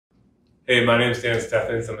Hey, my name is Dan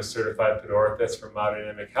Steffens. I'm a certified pedorthist from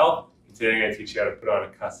Biodynamic Health. And today I'm going to teach you how to put on a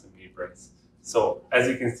custom knee brace. So as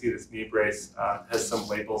you can see, this knee brace has some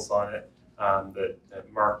labels on it that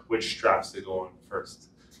mark which straps to go on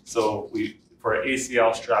first. So for an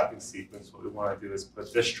ACL strapping sequence, what we want to do is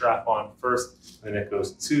put this strap on first, and then it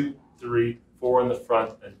goes 2, 3, 4 in the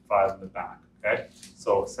front, and 5 in the back. Okay.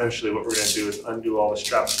 So essentially what we're going to do is undo all the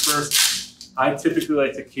straps first. I typically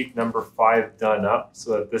like to keep number 5 done up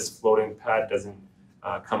so that this floating pad doesn't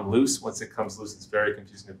come loose. Once it comes loose, it's very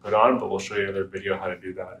confusing to put on, but we'll show you another video how to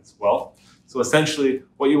do that as well. So essentially,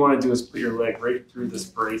 what you want to do is put your leg right through this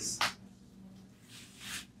brace,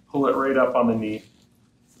 pull it right up on the knee.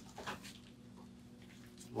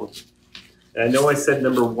 And I know I said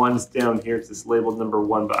number 1's down here, it's just labeled number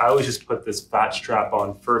 1, but I always just put this fat strap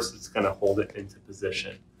on first. It's going to hold it into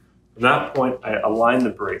position. From that point, I align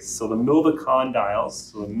the brace. So the middle of the condyles,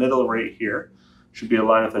 so the middle right here, should be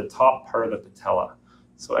aligned with the top part of the patella.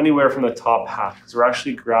 So anywhere from the top half, because we're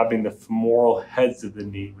actually grabbing the femoral heads of the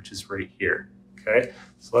knee, which is right here. Okay,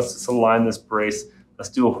 so let's just align this brace. Let's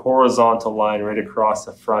do a horizontal line right across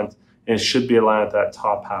the front, and it should be aligned with that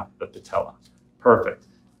top half of the patella. Perfect.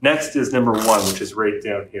 Next is number 1, which is right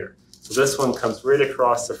down here. So this one comes right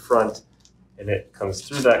across the front, and it comes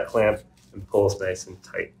through that clamp and pulls nice and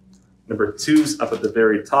tight. Number 2's up at the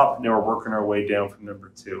very top. Now we're working our way down from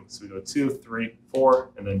number 2. So we go 2, 3, 4,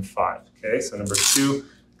 and then 5. Okay, so number 2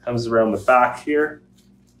 comes around the back here.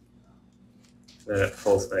 Then it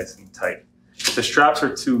pulls nice and tight. If the straps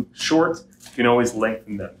are too short, you can always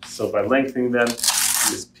lengthen them. So by lengthening them, you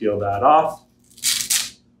just peel that off,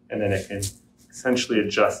 and then it can essentially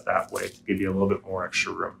adjust that way to give you a little bit more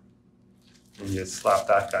extra room. And you just slap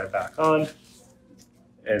that guy back on,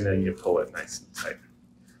 and then you pull it nice and tight.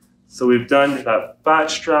 So we've done that fat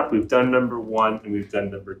strap, we've done number 1, and we've done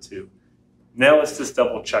number 2. Now let's just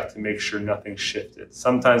double check to make sure nothing shifted.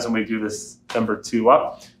 Sometimes when we do this number 2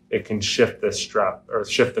 up, it can shift this strap or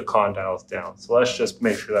shift the condyles down. So let's just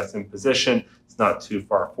make sure that's in position. It's not too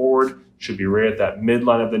far forward. It should be right at that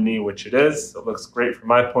midline of the knee, which it is. So it looks great from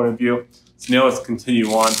my point of view. So now let's continue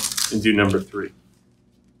on and do number 3.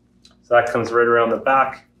 So that comes right around the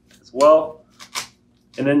back as well.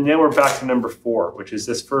 And then now we're back to number 4, which is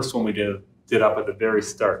this first one we did up at the very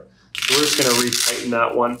start. So we're just going to retighten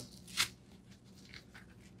that one.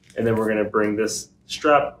 And then we're going to bring this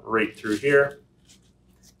strap right through here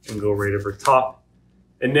and go right over top.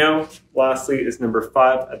 And now, lastly, is number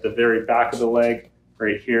 5 at the very back of the leg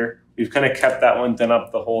right here. We've kind of kept that one done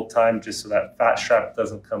up the whole time just so that fat strap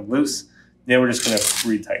doesn't come loose. Now we're just going to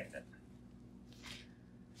retighten it.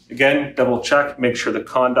 Again, double check, make sure the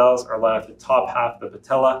condyles are aligned at the top half of the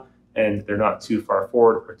patella and they're not too far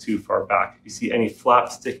forward or too far back. If you see any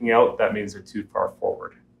flaps sticking out, that means they're too far forward.